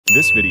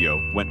This video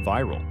went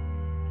viral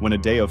when a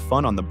day of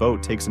fun on the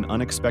boat takes an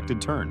unexpected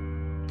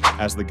turn.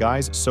 As the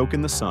guys soak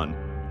in the sun,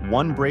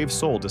 one brave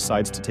soul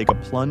decides to take a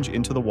plunge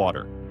into the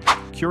water.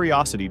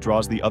 Curiosity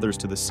draws the others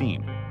to the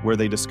scene, where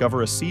they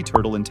discover a sea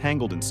turtle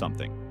entangled in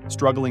something,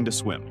 struggling to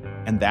swim,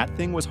 and that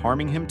thing was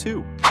harming him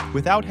too.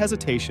 Without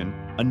hesitation,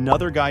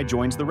 another guy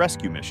joins the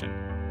rescue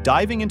mission,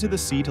 diving into the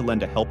sea to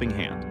lend a helping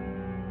hand.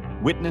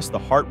 Witness the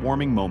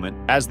heartwarming moment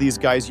as these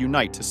guys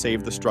unite to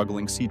save the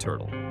struggling sea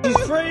turtle. He's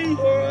free!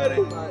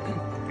 Alrighty.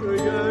 Here we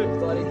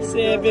go.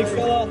 See ya, big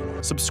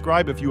fella.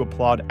 Subscribe if you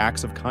applaud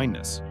acts of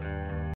kindness.